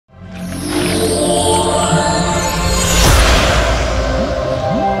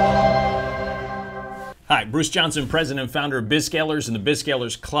Bruce Johnson, president and founder of BizScalers and the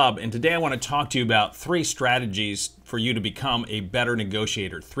BizScalers Club. And today I want to talk to you about 3 strategies for you to become a better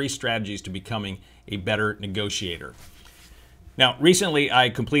negotiator. 3 strategies to becoming a better negotiator. Now, recently I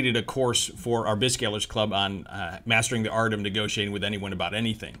completed a course for our BizScalers Club on mastering the art of negotiating with anyone about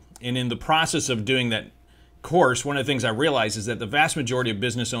anything. And in the process of doing that course, one of the things I realized is that the vast majority of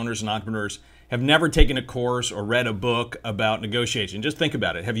business owners and entrepreneurs have never taken a course or read a book about negotiation. Just think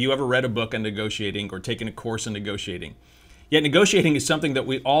about it. Have you ever read a book on negotiating or taken a course on negotiating? Yet negotiating is something that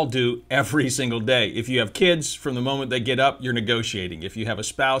we all do every single day. If you have kids, from the moment they get up, you're negotiating. If you have a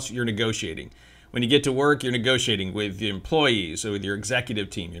spouse, you're negotiating. When you get to work, you're negotiating with the employees or with your executive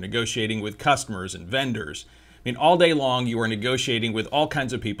team. You're negotiating with customers and vendors. I mean, all day long, you are negotiating with all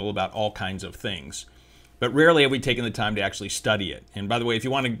kinds of people about all kinds of things. But rarely have we taken the time to actually study it. And by the way, if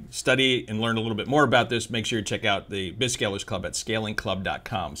you want to study and learn a little bit more about this, make sure you check out the BizScalers Club at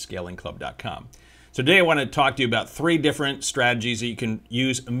scalingclub.com, scalingclub.com. So today I want to talk to you about 3 different strategies that you can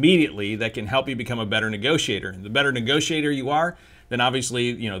use immediately that can help you become a better negotiator. And the better negotiator you are, then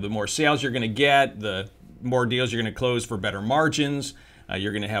obviously, the more sales you're going to get, the more deals you're going to close for better margins.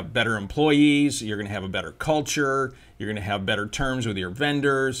 You're going to have better employees. You're going to have a better culture. You're going to have better terms with your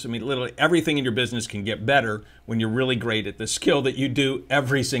vendors. I mean, literally everything in your business can get better when you're really great at the skill that you do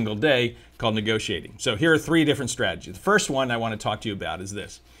every single day called negotiating. So here are 3 different strategies. The first one I want to talk to you about is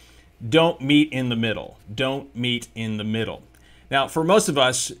this. Don't meet in the middle. Don't meet in the middle. Now, for most of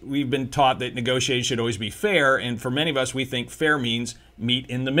us, we've been taught that negotiation should always be fair, and for many of us, we think fair means meet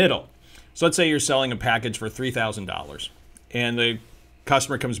in the middle. So let's say you're selling a package for $3,000, and the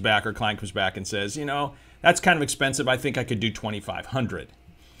customer comes back or client comes back and says, that's kind of expensive. I think I could do $2,500.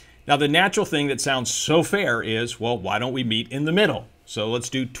 Now, the natural thing that sounds so fair is, well, why don't we meet in the middle? So let's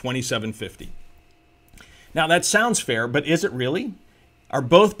do $2,750. Now, that sounds fair, but is it really? Are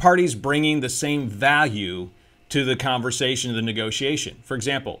both parties bringing the same value to the conversation, the negotiation? For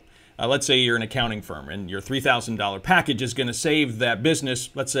example, let's say you're an accounting firm and your $3,000 package is going to save that business,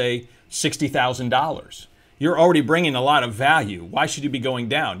 let's say, $60,000. You're already bringing a lot of value. Why should you be going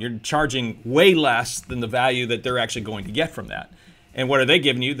down? You're charging way less than the value that they're actually going to get from that. And what are they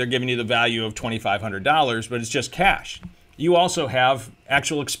giving you? They're giving you the value of $2,500, but it's just cash. You also have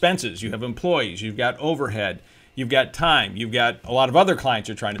actual expenses. You have employees. You've got overhead. You've got time. You've got a lot of other clients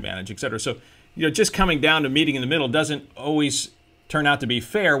you're trying to manage, et cetera. So, just coming down to meeting in the middle doesn't always turn out to be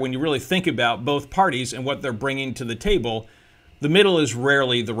fair when you really think about both parties and what they're bringing to the table. The middle is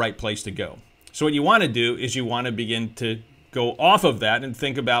rarely the right place to go. So what you want to do is you want to begin to go off of that and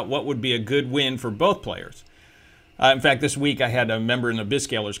think about what would be a good win for both players. In fact, this week I had a member in the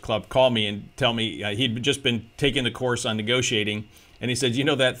BizScalers Club call me and tell me he'd just been taking the course on negotiating. And he said,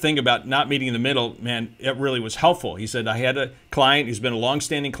 that thing about not meeting in the middle, man, it really was helpful. He said, I had a client who's been a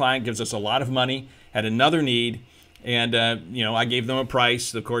long-standing client, gives us a lot of money, had another need, and I gave them a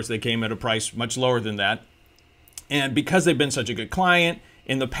price. Of course, they came at a price much lower than that. And because they've been such a good client,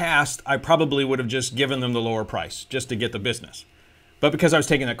 in the past, I probably would have just given them the lower price just to get the business. But because I was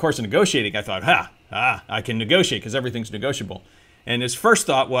taking that course in negotiating, I thought, I can negotiate because everything's negotiable. And his first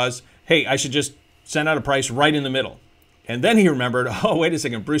thought was, hey, I should just send out a price right in the middle. And then he remembered, oh, wait a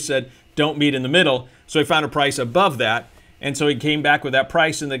second, Bruce said, don't meet in the middle. So he found a price above that. And so he came back with that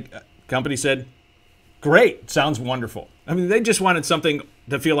price, and the company said, great, sounds wonderful. I mean, they just wanted something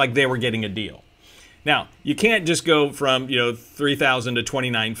to feel like they were getting a deal. Now, you can't just go from, $3,000 to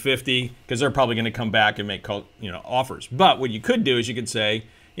 $2,950 because they're probably going to come back and make, offers. But what you could do is you could say,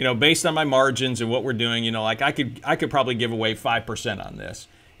 based on my margins and what we're doing, like I could probably give away 5% on this.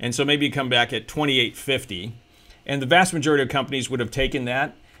 And so maybe you come back at $2,850. And the vast majority of companies would have taken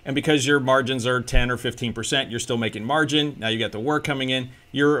that. And because your margins are 10 or 15%, you're still making margin. Now you got the work coming in.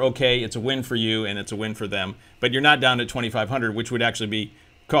 You're okay. It's a win for you and it's a win for them. But you're not down to $2,500, which would actually be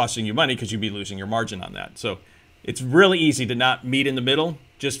costing you money because you'd be losing your margin on that. So it's really easy to not meet in the middle.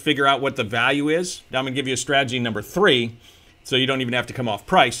 Just figure out what the value is. Now I'm going to give you a strategy number 3, so you don't even have to come off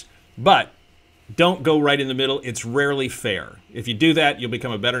price. But don't go right in the middle. It's rarely fair. If you do that, you'll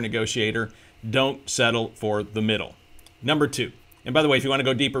become a better negotiator. Don't settle for the middle. Number 2, and by the way, if you want to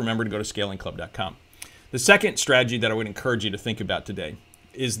go deeper, remember to go to scalingclub.com. The second strategy that I would encourage you to think about today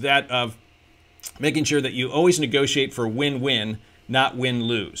is that of making sure that you always negotiate for win-win, not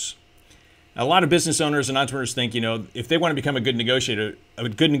win-lose. A lot of business owners and entrepreneurs think, if they want to become a good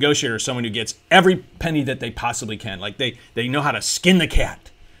negotiator is someone who gets every penny that they possibly can. Like they know how to skin the cat.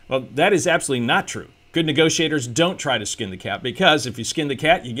 Well, that is absolutely not true. Good negotiators don't try to skin the cat, because if you skin the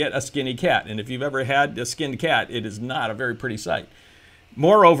cat, you get a skinny cat. And if you've ever had a skinned cat, it is not a very pretty sight.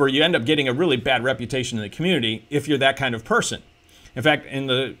 Moreover, you end up getting a really bad reputation in the community if you're that kind of person. In fact, in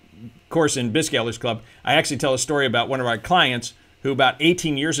the course in BizScalers Club, I actually tell a story about one of our clients who about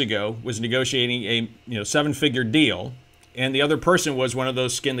 18 years ago was negotiating a 7-figure deal, and the other person was one of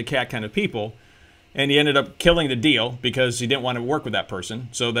those skin the cat kind of people, and he ended up killing the deal because he didn't want to work with that person,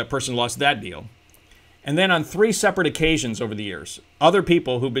 so that person lost that deal. And then on 3 separate occasions over the years, other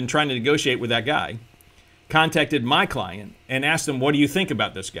people who've been trying to negotiate with that guy contacted my client and asked them, what do you think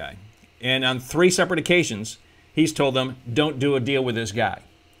about this guy? And on 3 separate occasions, he's told them, don't do a deal with this guy.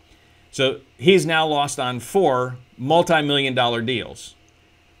 So he's now lost on 4 multi-million-dollar deals,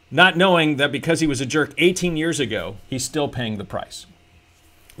 not knowing that because he was a jerk 18 years ago, he's still paying the price.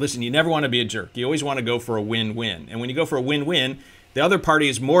 Listen, you never want to be a jerk. You always want to go for a win-win. And when you go for a win-win, the other party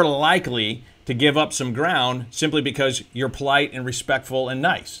is more likely to give up some ground simply because you're polite and respectful and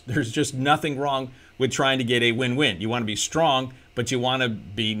nice. There's just nothing wrong with trying to get a win-win. You want to be strong, but you want to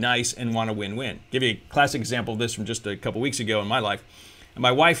be nice and want to win-win. Give you a classic example of this from just a couple weeks ago in my life.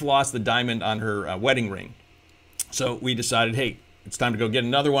 My wife lost the diamond on her wedding ring. So we decided, hey, it's time to go get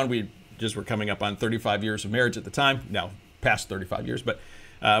another one. We just were coming up on 35 years of marriage at the time. Now, past 35 years, but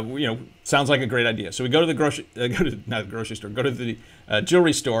sounds like a great idea. So we go to the go to the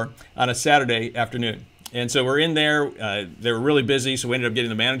jewelry store on a Saturday afternoon. And so we're in there. They were really busy, so we ended up getting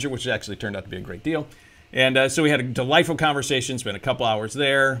the manager, which actually turned out to be a great deal. And so we had a delightful conversation, spent a couple hours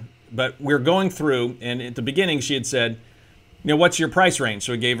there. But we're going through, and at the beginning she had said, what's your price range?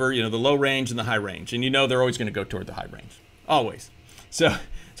 So we gave her, the low range and the high range. And they're always going to go toward the high range, always. So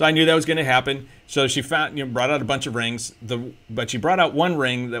I knew that was going to happen. So she found, brought out a bunch of rings, but she brought out one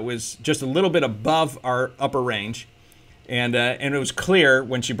ring that was just a little bit above our upper range. And it was clear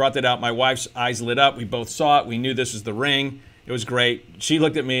when she brought that out, my wife's eyes lit up. We both saw it. We knew this was the ring. It was great. She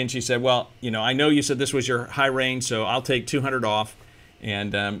looked at me and she said, well, I know you said this was your high range, so I'll take $200 off.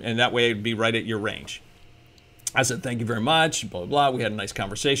 And that way it'd be right at your range. I said, thank you very much, blah, blah, blah. We had a nice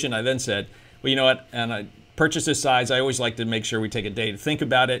conversation. I then said, well, you know what? And I purchased this size. I always like to make sure we take a day to think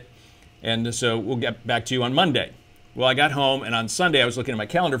about it. And so we'll get back to you on Monday. Well, I got home, and on Sunday I was looking at my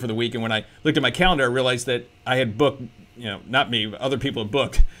calendar for the week. And when I looked at my calendar, I realized that I had booked, not me, but other people had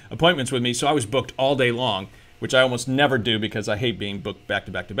booked appointments with me. So I was booked all day long, which I almost never do because I hate being booked back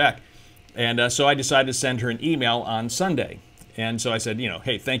to back to back. And so I decided to send her an email on Sunday. And so I said,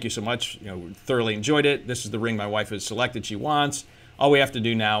 hey, thank you so much. Thoroughly enjoyed it. This is the ring my wife has selected she wants. All we have to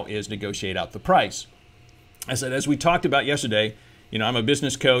do now is negotiate out the price. I said, as we talked about yesterday, I'm a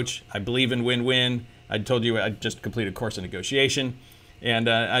business coach. I believe in win-win. I told you I just completed a course in negotiation. And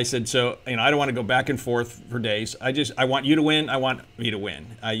I said, so, I don't want to go back and forth for days. I want you to win. I want me to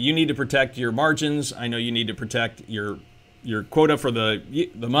win. You need to protect your margins. I know you need to protect your quota for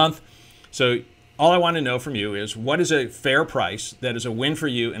the month. So all I want to know from you is what is a fair price that is a win for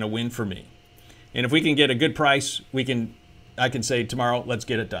you and a win for me? And if we can get a good price, I can say tomorrow, let's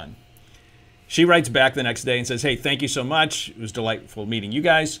get it done. She writes back the next day and says, hey, thank you so much. It was delightful meeting you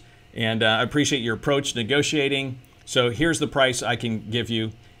guys. And I appreciate your approach to negotiating. So here's the price I can give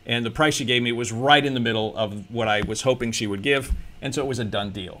you. And the price she gave me was right in the middle of what I was hoping she would give. And so it was a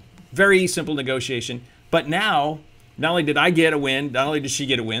done deal. Very simple negotiation. But now, not only did I get a win, not only did she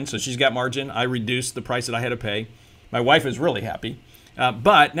get a win, so she's got margin. I reduced the price that I had to pay. My wife is really happy.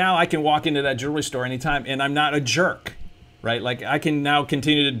 But now I can walk into that jewelry store anytime, and I'm not a jerk, right? Like I can now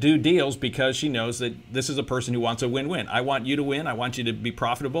continue to do deals because she knows that this is a person who wants a win-win. I want you to win. I want you to be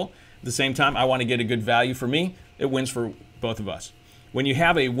profitable. At the same time, I want to get a good value for me. It wins for both of us. When you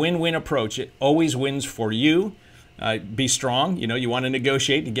have a win-win approach, it always wins for you. Be strong. You want to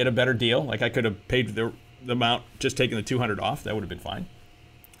negotiate to get a better deal. Like I could have paid the amount, just taking the $200 off. That would have been fine.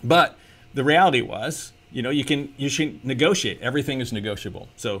 But the reality was, you should negotiate. Everything is negotiable.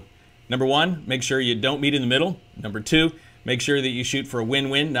 So number one, make sure you don't meet in the middle. Number two, make sure that you shoot for a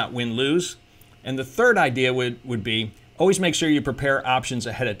win-win, not win-lose. And the third idea would be always make sure you prepare options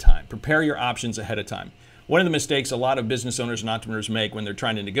ahead of time. Prepare your options ahead of time. One of the mistakes a lot of business owners and entrepreneurs make when they're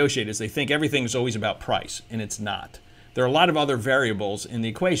trying to negotiate is they think everything is always about price, and it's not. There are a lot of other variables in the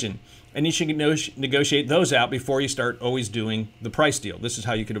equation, and you should negotiate those out before you start always doing the price deal. This is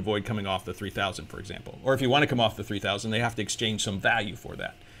how you could avoid coming off the $3,000, for example. Or if you want to come off the $3,000, they have to exchange some value for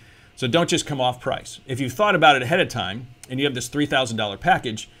that. So don't just come off price. If you've thought about it ahead of time and you have this $3,000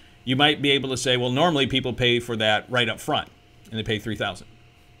 package, you might be able to say, well, normally people pay for that right up front, and they pay $3,000.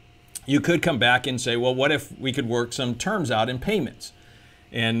 You could come back and say, well, what if we could work some terms out in payments?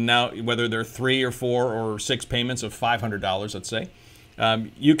 And now, whether they're 3 or 4 or 6 payments of $500, let's say,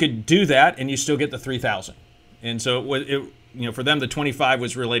 you could do that and you still get the $3,000. And so, for them, the $25,000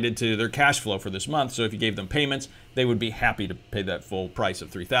 was related to their cash flow for this month. So if you gave them payments, they would be happy to pay that full price of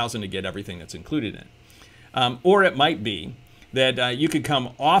 $3,000 to get everything that's included in it. Or it might be that you could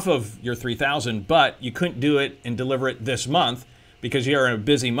come off of your 3,000, but you couldn't do it and deliver it this month because you're in a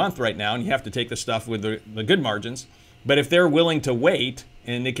busy month right now and you have to take the stuff with the good margins. But if they're willing to wait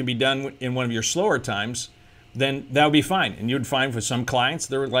and it can be done in one of your slower times, then that would be fine. And you'd find for some clients,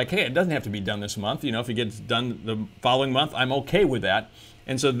 they're like, hey, it doesn't have to be done this month. You know, if it gets done the following month, I'm okay with that.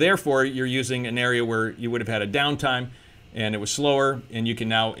 And so therefore, you're using an area where you would have had a downtime and it was slower, and you can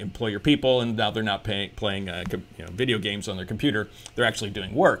now employ your people, and now they're not playing video games on their computer. They're actually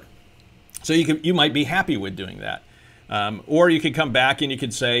doing work. So you might be happy with doing that. Or you could come back and you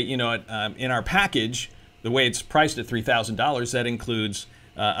could say, in our package, the way it's priced at $3,000, that includes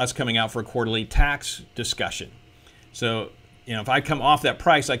us coming out for a quarterly tax discussion. So, if I come off that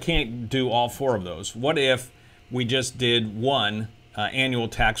price, I can't do all 4 of those. What if we just did one annual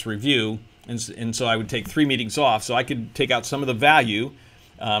tax review, and so I would take 3 meetings off, so I could take out some of the value,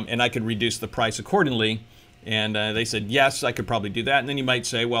 and I could reduce the price accordingly. And they said, yes, I could probably do that. And then you might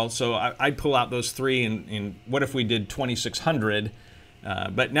say, well, so I'd pull out those 3, and what if we did 2,600?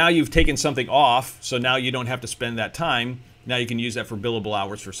 But now you've taken something off, so now you don't have to spend that time. Now you can use that for billable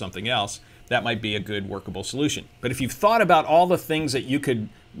hours for something else. That might be a good workable solution. But if you've thought about all the things that you could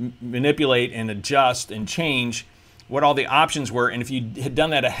manipulate and adjust and change, what all the options were, and if you had done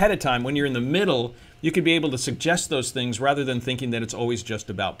that ahead of time, when you're in the middle, you could be able to suggest those things rather than thinking that it's always just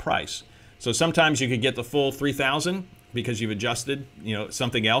about price. So sometimes you could get the full 3,000 because you've adjusted,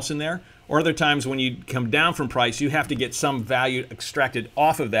 something else in there. Or other times when you come down from price, you have to get some value extracted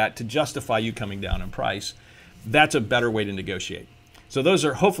off of that to justify you coming down in price. That's a better way to negotiate. So those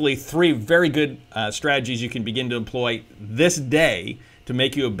are hopefully 3 very good strategies you can begin to employ this day to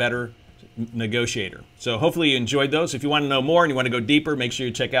make you a better negotiator. So hopefully you enjoyed those. If you want to know more and you want to go deeper, make sure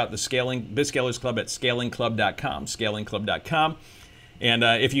you check out the BizScalers Club at scalingclub.com, scalingclub.com. And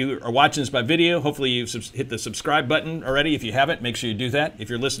if you are watching this by video, hopefully you've hit the subscribe button already. If you haven't, make sure you do that. If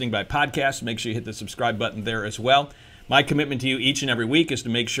you're listening by podcast, make sure you hit the subscribe button there as well. My commitment to you each and every week is to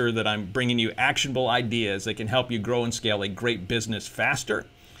make sure that I'm bringing you actionable ideas that can help you grow and scale a great business faster.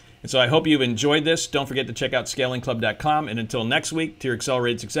 And so I hope you've enjoyed this. Don't forget to check out scalingclub.com. And until next week, to your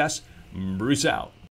accelerated success, Bruce out.